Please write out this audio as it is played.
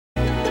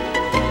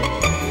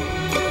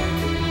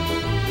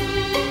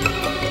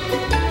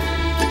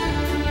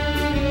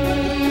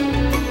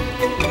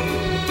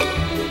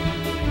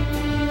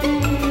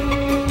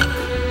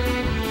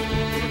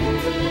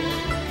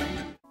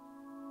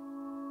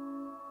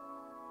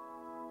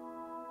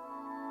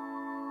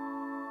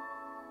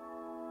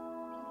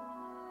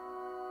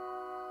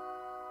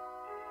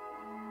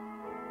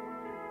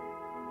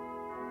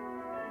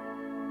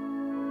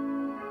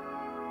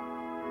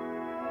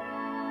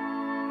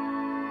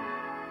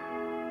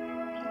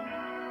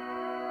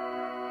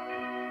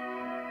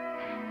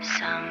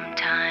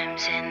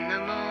Sometimes in the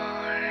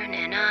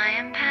morning I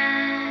am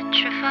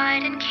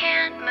petrified and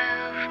can't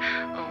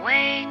move,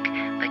 awake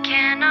but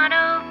cannot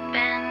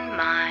open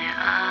my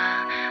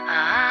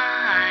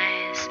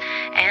eyes,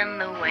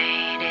 and the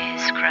weight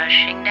is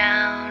crushing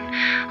down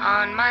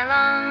on my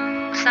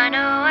lungs. I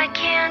know I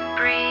can't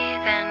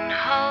breathe and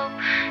hope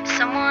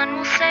someone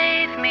will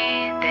save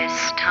me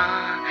this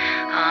time,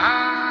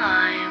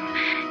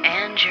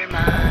 and your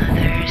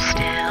mother's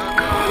still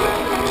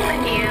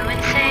calling you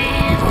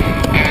insane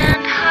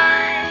and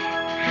high,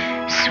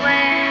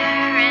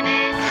 swearing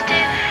it's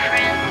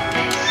different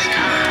this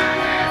time,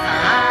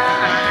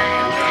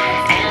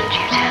 and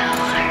you tell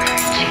her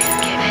to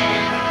give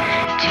in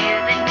to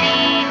the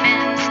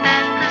demons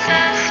that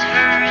possessed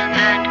her,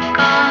 that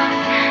God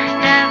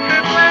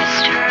never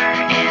blessed her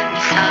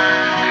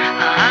insides.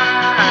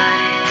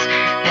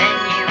 Then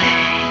you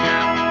hang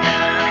up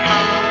the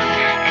phone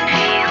and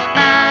feel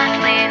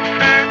badly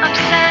for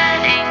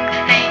upsetting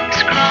things,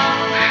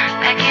 crawl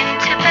back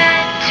into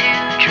bed to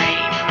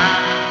dream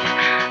of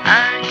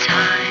a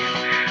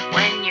time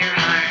when your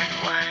heart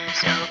was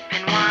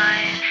open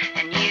wide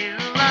and you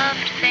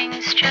loved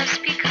things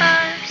just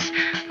because,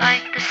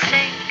 like the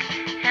sick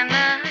and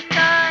the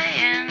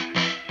dying.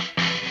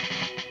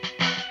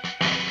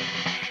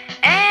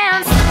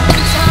 And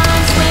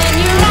sometimes when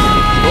you're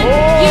on,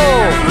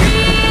 you're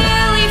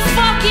really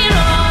fucking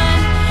on,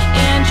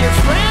 and your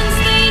friends,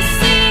 they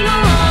sing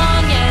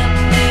along and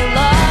they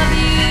love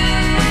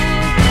you,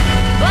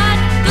 but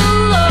the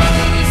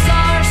lows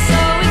are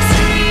so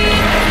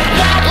extreme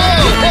that the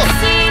good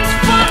seems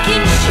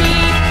fucking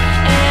cheap,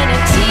 and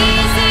it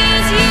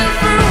teases you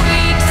for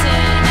weeks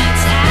in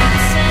its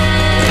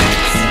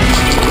absence.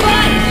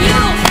 But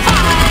you'll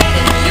fight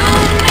and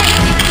you'll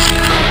make it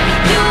through,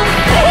 you'll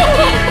fake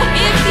it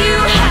if you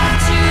have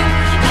to,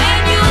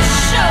 and you'll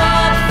show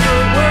up for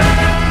work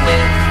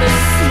with a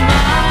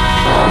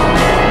smile.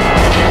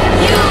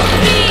 You'll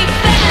be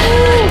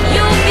better,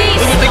 you'll be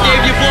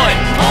smarter,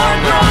 more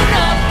grown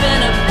up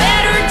and a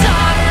better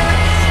daughter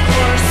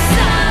or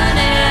son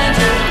and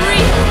a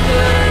real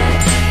good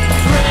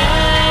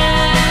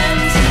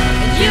friend.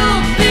 And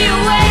you'll be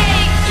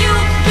awake,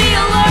 you'll be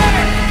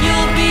alert,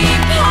 you'll be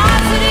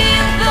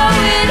positive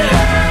though it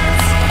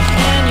hurts,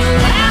 and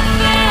you'll laugh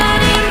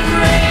and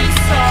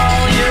embrace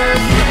all your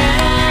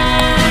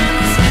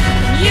friends.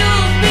 And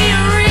you'll be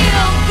a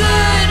real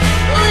good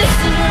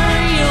listener,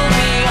 you'll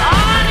be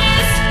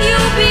honest,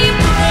 you'll be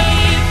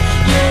brave,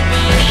 you'll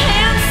be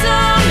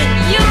handsome and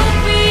you'll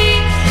be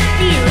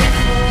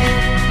beautiful.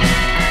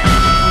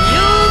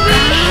 You'll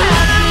be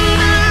happy.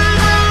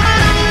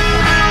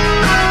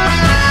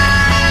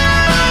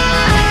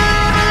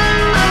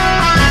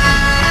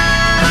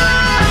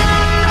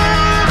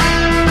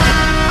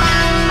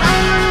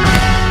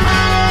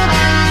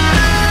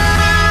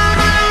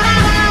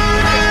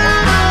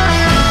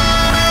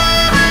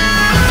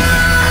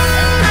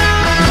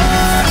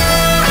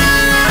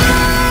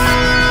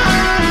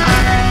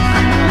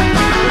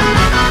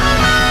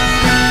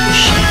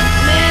 Shit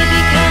may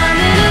be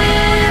coming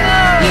in,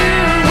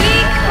 you're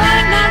weak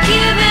but not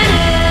giving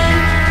in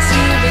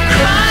to the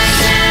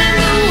cries and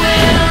the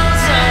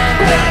wails of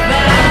the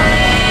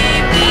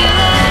valley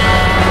below.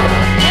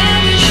 And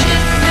your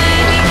shit may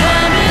be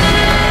coming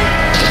in,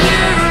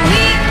 you're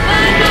weak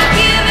but not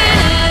giving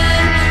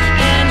in,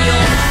 and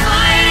you'll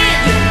fight it,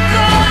 you'll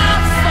go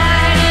out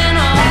fighting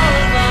all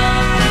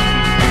alone.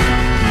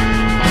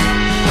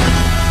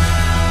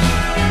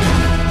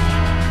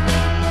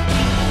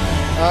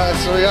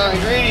 So we got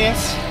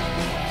ingredients.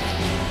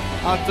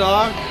 Hot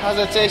dog. How's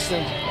that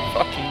tasting?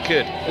 Fucking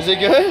good. Is it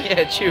good?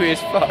 Yeah, chewy as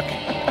fuck.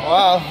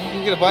 Wow, you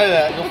can get a bite of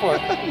that. Go for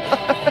it.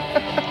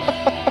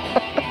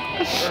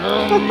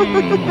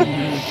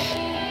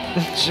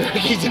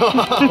 Jerky dog.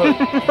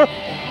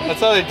 That's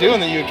how they do in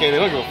the UK. They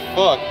don't give a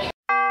fuck.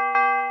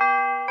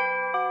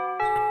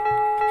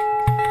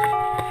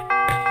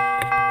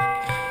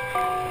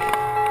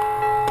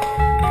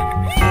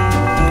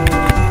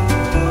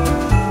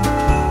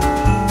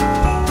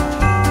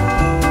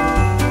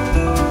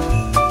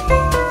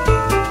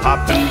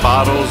 Popping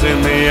bottles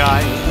in the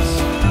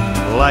ice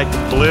like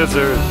a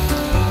blizzard.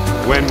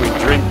 When we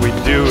drink, we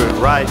do it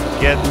right.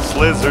 Getting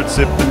slizzard,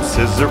 sipping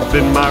scissor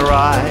in my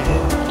ride.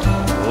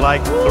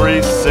 Like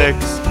 3-6,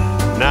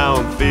 now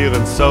I'm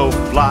feeling so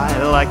fly.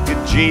 Like a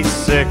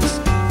G6,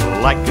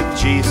 like a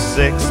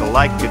G6,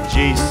 like a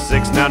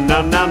G6.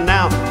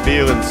 Now,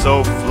 feeling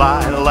so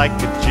fly. Like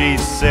a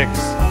G6,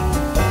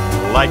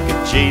 like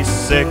a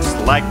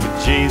G6, like a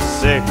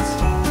G6.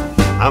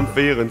 I'm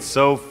feeling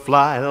so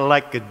fly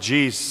like a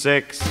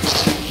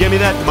G6. Give me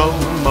that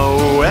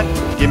Moët,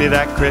 give me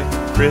that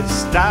Chris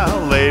style.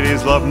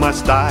 Ladies love my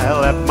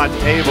style, at my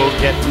table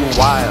getting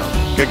wild.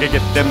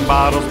 Get them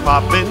bottles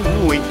poppin',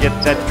 we get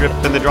that drip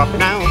and the drop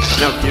now.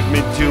 Now give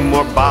me 2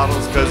 more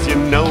bottles, cause you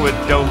know it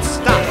don't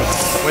stop.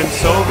 When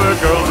sober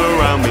girls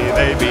around me,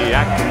 they be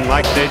acting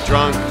like they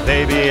drunk.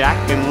 They be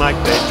acting like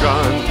they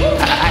drunk,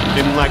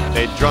 acting like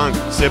they drunk.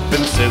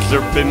 Sippin'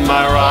 scissor in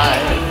my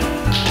ride.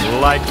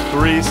 Like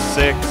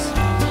 3-6,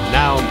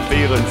 Now I'm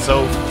feeling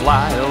so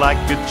fly like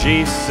a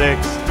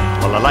G6.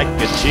 Well, I like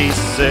a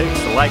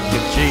G6, like a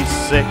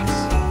G6.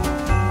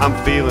 I'm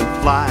feeling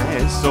fly,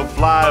 so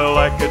fly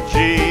like a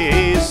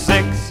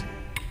G6.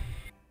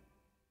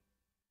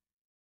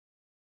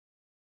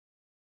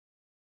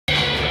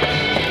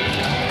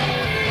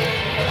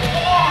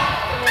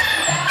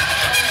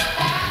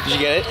 Did you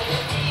get it?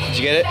 Did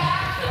you get it? It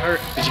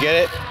hurt. Did you get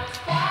it?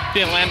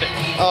 Didn't land it.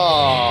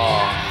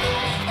 Oh.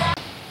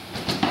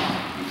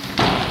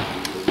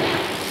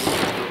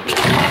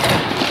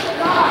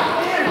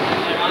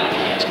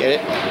 Did you get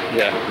it?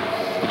 Yeah.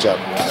 Good job.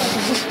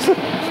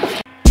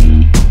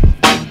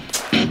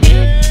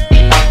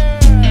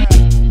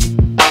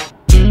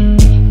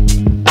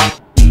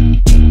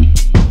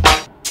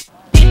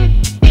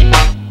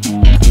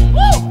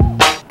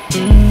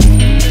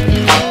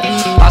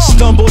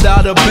 Stumbled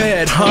out of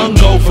bed,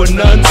 hungover,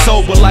 none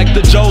sober. Like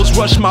the Joes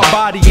rushed my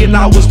body and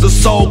I was the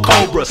soul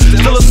cobra.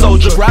 Still a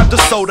soldier, grabbed a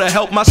soda,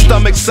 helped my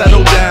stomach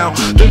settle down.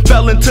 Then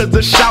fell into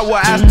the shower,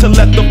 asked to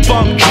let the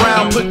funk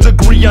drown. Put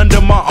degree under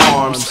my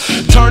arms,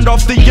 turned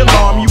off the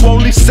alarm. You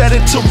only said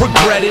it to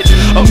regret it.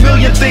 A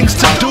million things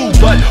to do,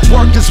 but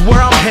work is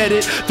where I'm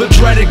headed. The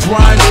dreaded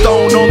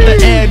grindstone on the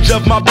edge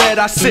of my bed.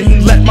 I sit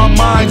and let my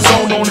mind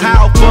zone on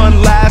how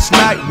fun last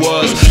night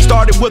was.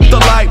 Started with the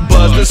light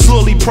buzz, then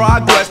slowly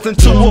progressed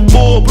into a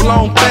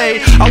full-blown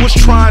fade. I was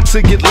trying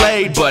to get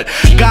laid, but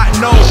got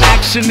no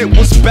action. It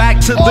was back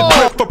to the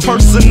crib for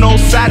personal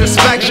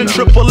satisfaction.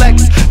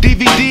 XXX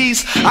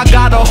DVDs, I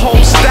got a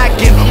whole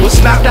stacking. Was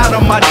snapped out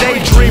of my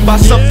daydream by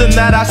something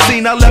that I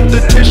seen. I left the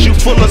tissue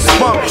full of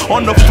spunk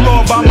on the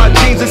floor by my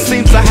jeans. It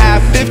seems I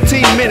have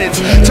 15 minutes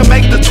to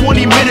make the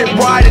 20-minute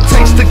ride it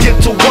takes to get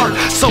to work.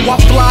 So I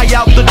fly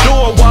out the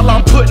door while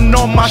I'm putting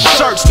on my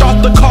shirt.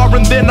 Start the car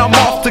and then I'm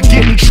off to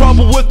get in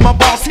trouble with my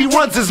boss. He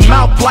runs his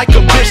mouth like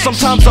a bitch.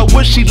 Sometimes I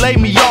wish he'd lay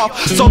me off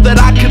so that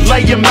I could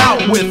lay him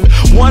out with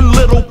one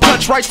little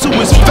punch right to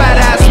his fat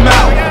ass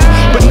mouth.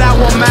 But now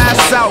I'm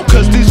ass out,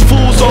 cause these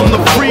fools on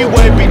the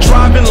freeway be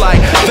driving like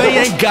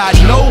they ain't got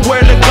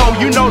nowhere to go.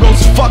 You know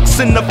those fucks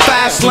in the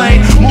fast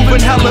lane,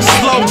 moving hella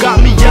slow,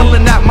 got me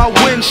yelling at my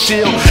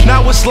windshield.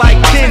 Now it's like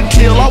 10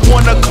 kill, I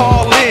wanna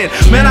call in.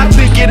 Man, I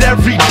think it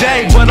every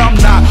day, but I'm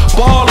not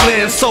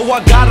ballin'. So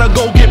I gotta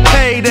go get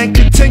paid and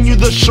continue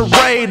the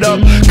charade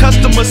of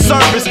customer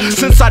service.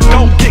 Since I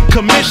don't get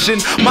commission,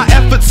 my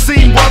efforts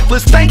seem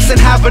worthless. Thanks and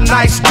have a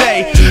nice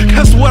day.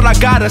 That's what I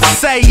gotta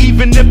say,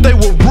 even if they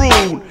were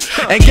rude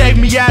and gave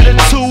me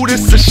attitude.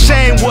 It's a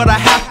shame what I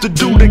have to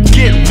do to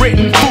get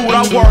written food.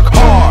 I work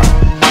hard,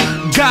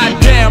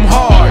 goddamn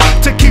hard,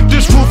 to keep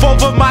this roof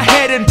over my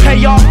head and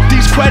pay off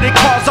these credit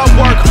cards. I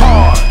work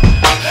hard,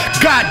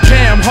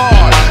 goddamn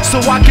hard, so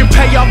I can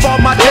pay off all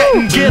my debt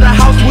and get a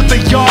house with a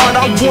yard.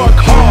 I work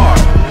hard,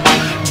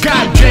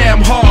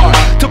 goddamn hard,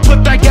 to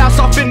put that gas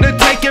off in the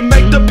tank and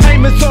make the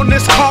payments on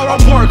this car. I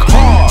work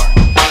hard,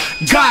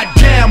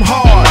 goddamn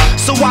hard,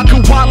 so I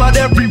can wild out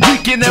every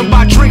weekend and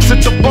buy drinks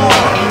at the bar.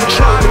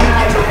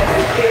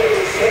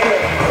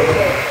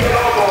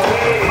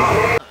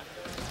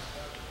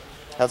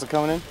 How's it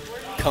coming in?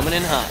 Coming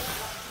in hot.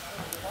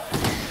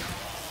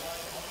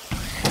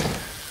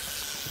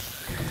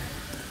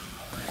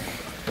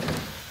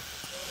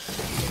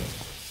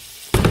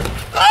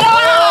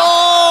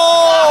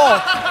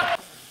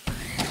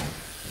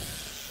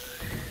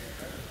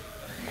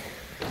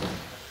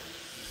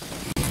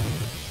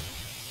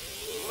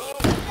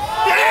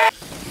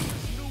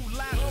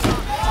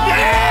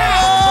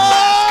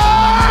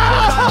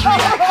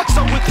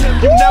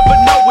 You never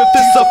know if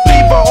it's a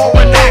fever or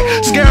an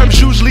act. Scarab's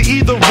usually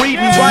either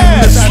reading, writing,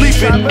 or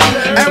sleeping.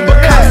 And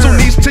Picasso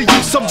needs to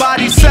use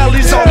somebody's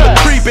cellies on the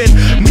creeping.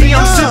 Me,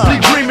 I'm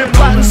simply dreaming,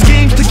 plotting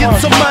schemes to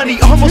get some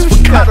money. Almost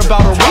forgot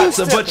about a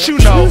Raza, but you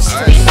know.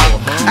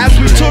 As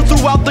we tour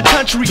throughout the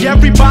country,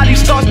 everybody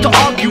starts to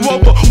argue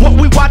over what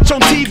we watch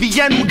on TV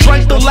and who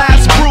drank the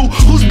last brew.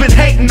 Who's been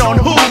hating on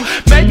who?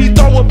 Maybe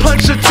throw a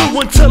punch or two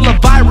until a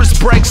virus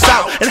breaks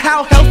out. And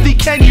how healthy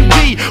can you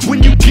be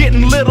when you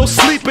getting little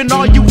sleep and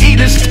all you eat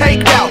is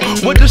takeout?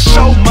 Well, the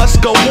show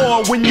must go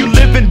on when you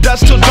live in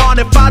dusk till dawn.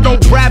 If I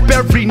don't rap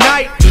every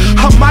night,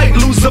 I might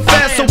lose a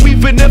fan. So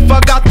even if I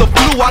got the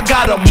flu, I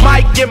got a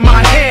mic in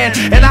my hand,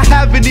 and I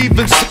haven't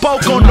even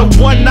spoke on the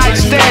one night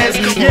stands.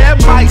 Yeah,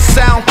 it might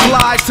sound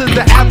fly to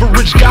the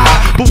average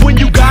guy, but when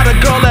you got a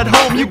girl at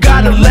home, you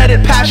gotta let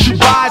it pass you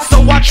by.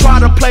 So I try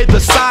to play the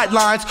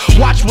sidelines,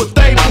 watch what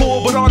they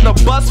pull, but on a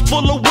bus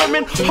full of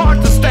women,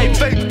 hard to stay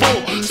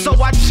faithful. So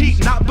I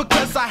cheat, not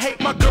because I hate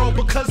my girl,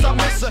 because I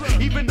miss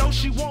her, even though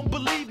she won't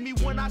believe me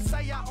when I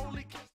say I